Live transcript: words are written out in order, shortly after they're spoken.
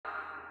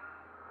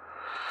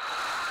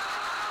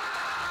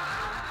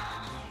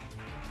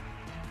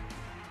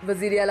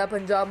वज़ीर आला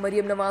पंजाब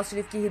मरियम नवाज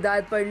शरीफ की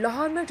हिदायत पर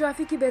लाहौर में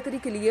ट्रैफिक की बेहतरी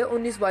के लिए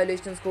 19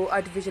 वायलेशंस को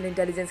आर्टिफिशियल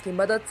इंटेलिजेंस की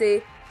मदद से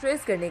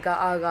ट्रेस करने का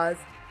आगाज।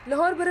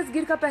 लाहौर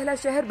बरसगीर का पहला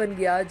शहर बन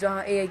गया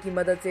जहां एआई की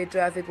मदद से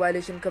ट्रैफिक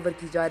वायलेशन कवर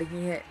की जा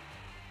रही हैं।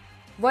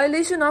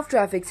 Violation of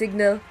traffic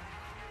signal,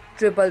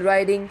 triple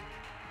riding,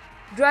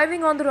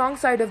 driving on the wrong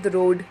side of the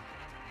road,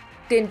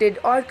 tinted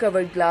or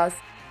covered glass,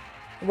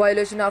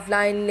 violation of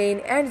line,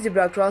 lane and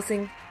zebra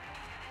crossing,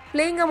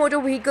 playing a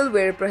motor vehicle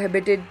where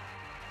prohibited,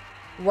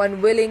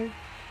 one-wheeling,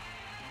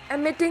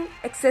 emitting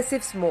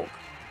excessive smoke,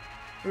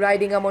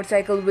 riding a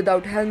motorcycle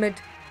without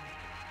helmet,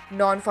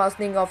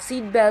 non-fastening of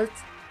seat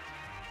belts,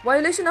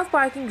 violation of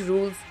parking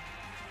rules,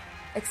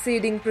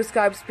 exceeding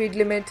prescribed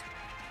speed limit,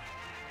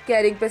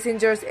 carrying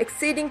passengers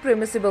exceeding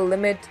permissible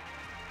limit,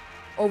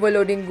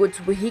 overloading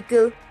goods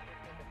vehicle,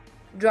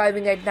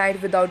 driving at night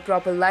without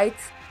proper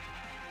lights,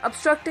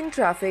 obstructing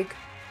traffic,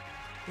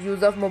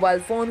 use of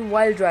mobile phone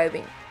while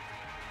driving,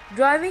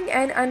 driving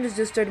an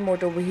unregistered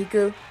motor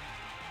vehicle,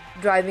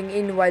 driving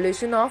in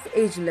violation of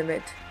age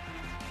limit.